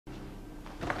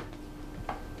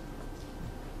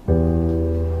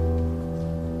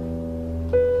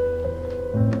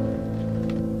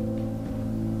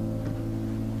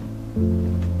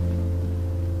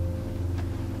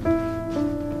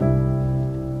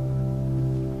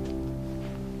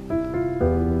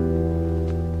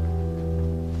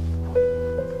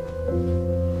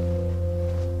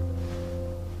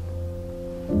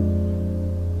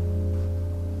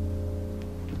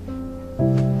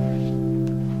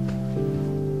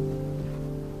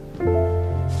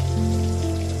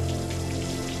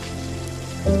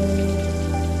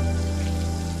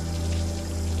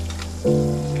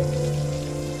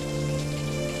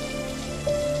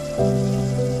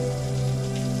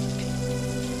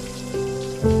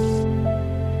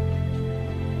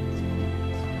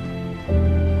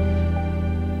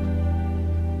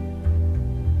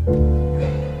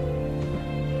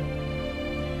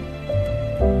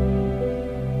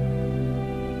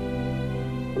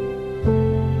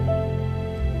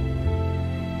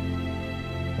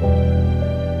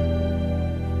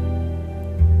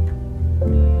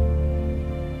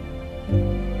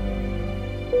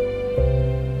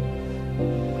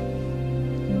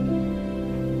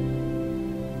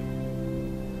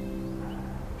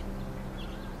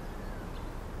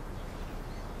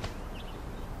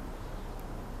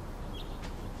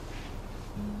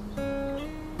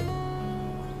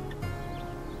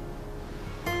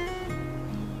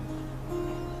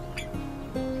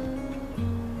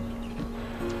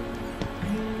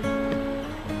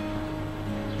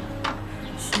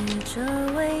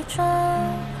装，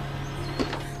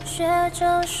学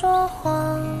着说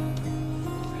谎，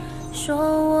说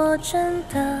我真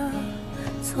的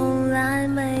从来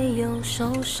没有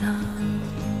受伤。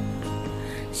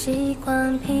习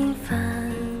惯平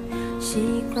凡，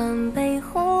习惯被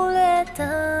忽略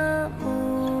的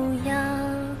模样，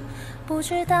不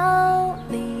知道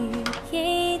你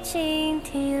已经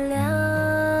体谅。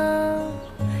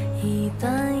一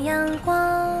段阳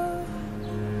光，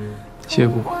谢谢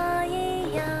姑姑。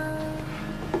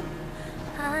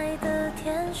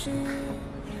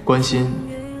关心，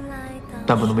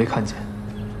但不能被看见。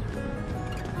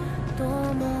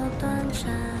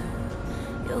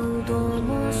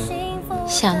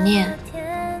想念，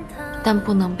但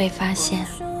不能被发现。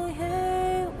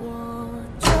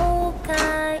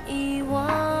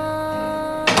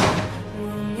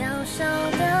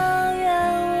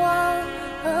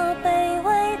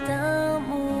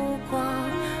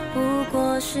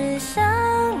是想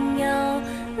要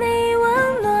你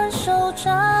温暖手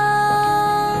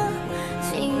掌，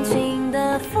轻轻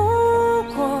地拂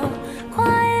过快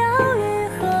要愈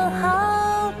合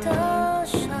好的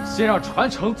伤。先让传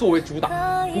承作为主打，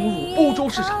攻入欧洲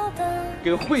市场，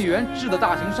给会员制的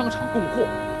大型商场供货。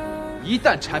一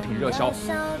旦产品热销，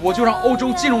我就让欧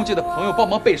洲金融界的朋友帮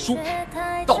忙背书，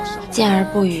到时候见而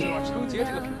不语，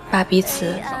把彼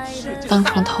此当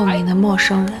成透明的陌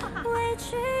生人，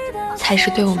才是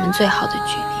对我们最好的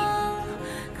距离。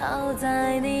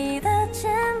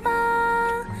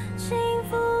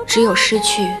只有失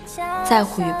去在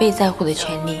乎与被在乎的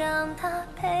权利，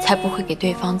才不会给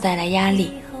对方带来压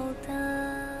力，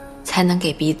才能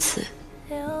给彼此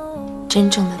真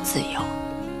正的自由。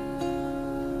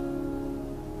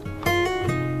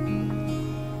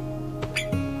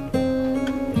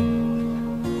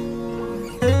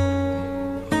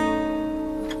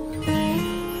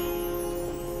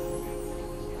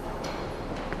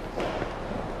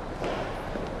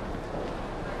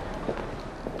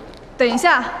等一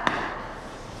下，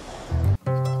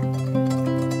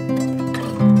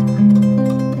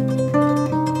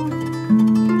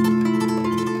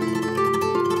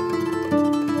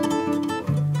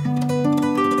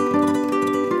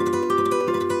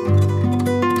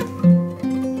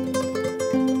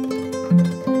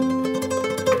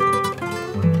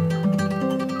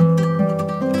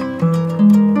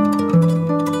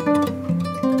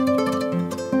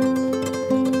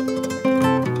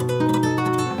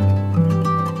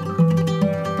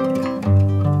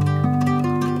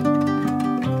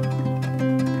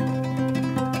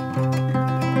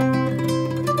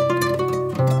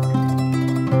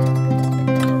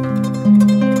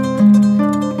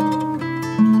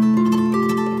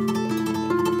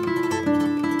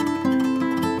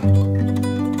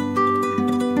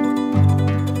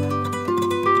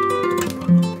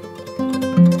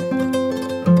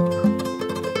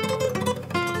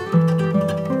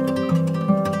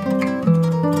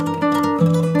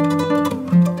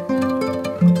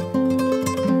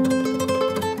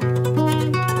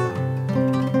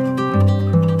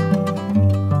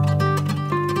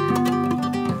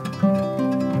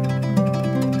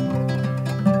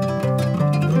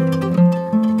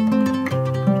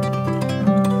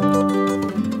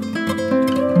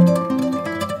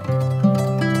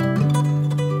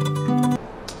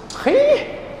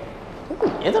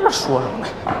别在这说什么呢？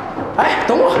哎，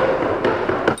等我！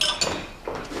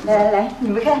来来来，你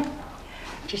们看，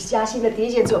这是嘉欣的第一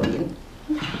件作品。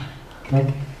来，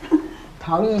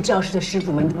陶艺教室的师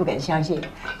傅们都不敢相信，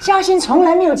嘉欣从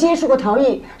来没有接触过陶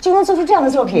艺，就能做出这样的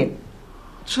作品。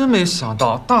真没想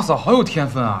到，大嫂好有天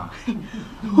分啊！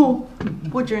哦，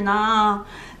不止呢，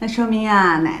那说明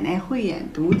啊，奶奶慧眼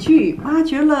独具，挖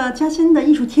掘了嘉欣的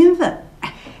艺术天分。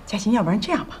哎，嘉欣，要不然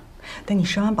这样吧。等你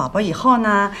生完宝宝以后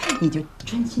呢，你就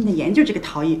专心的研究这个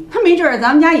陶艺，他没准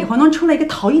咱们家以后能出来一个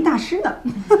陶艺大师呢。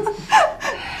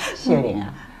谢玲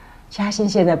啊，嘉欣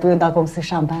现在不用到公司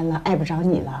上班了，碍不着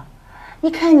你了。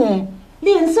你看你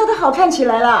脸色都好看起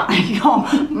来了。哎呦，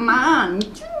妈，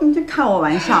你这开我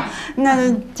玩笑。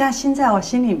那嘉欣在我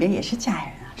心里边也是家人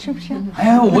啊，是不是？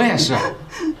哎，我也是。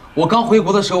我刚回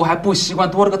国的时候还不习惯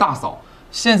多了个大嫂，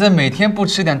现在每天不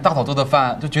吃点大嫂做的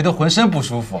饭，就觉得浑身不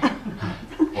舒服。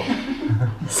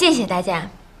谢谢大家。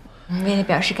为了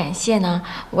表示感谢呢，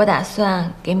我打算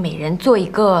给每人做一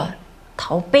个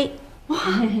陶杯。哇，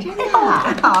真的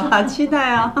好了，期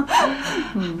待啊！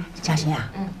嘉欣啊，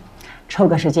抽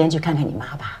个时间去看看你妈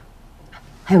吧，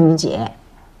还有你姐。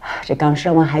这刚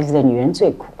生完孩子的女人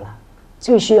最苦了，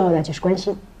最需要的就是关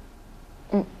心。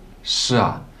是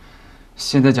啊，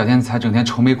现在蒋天才整天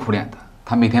愁眉苦脸的，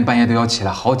他每天半夜都要起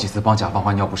来好几次帮甲方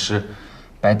换尿不湿，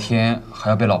白天还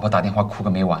要被老婆打电话哭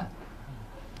个没完。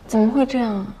怎么会这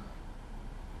样啊？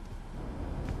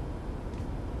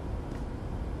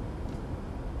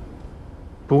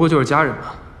不过就是家人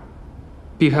嘛，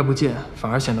避开不见，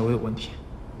反而显得我有问题。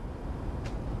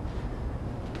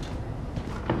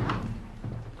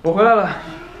我回来了。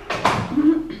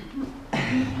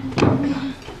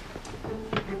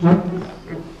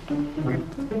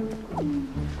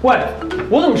喂，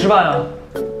我怎么吃饭啊？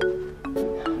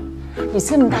你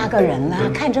这么大个人了，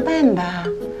看着办吧。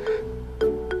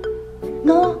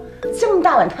喏，这么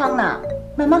大碗汤呢，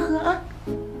慢慢喝啊。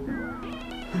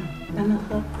慢慢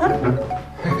喝啊。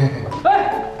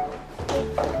哎，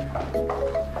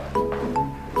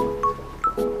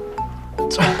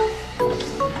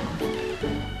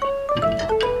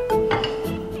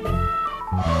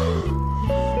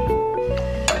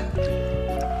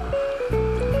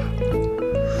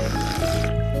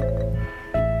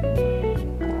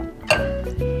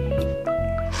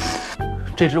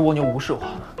这只蜗牛无视我，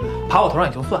爬我头上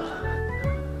也就算了，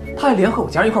它还联合我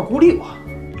家人一块孤立我。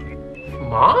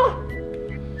妈，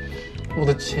我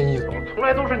的千亿总，从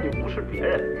来都是你无视别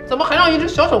人，怎么还让一只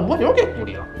小蜗牛给孤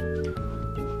立了？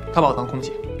它把我当空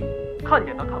气，看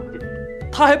见它看不见，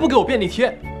它还不给我便利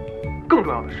贴。更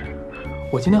重要的是，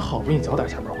我今天好不容易早点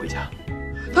下班回家，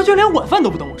它居然连晚饭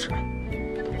都不等我吃。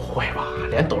不会吧？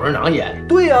连董事长也……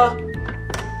对呀，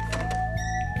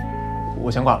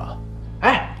我先挂了啊。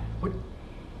哎，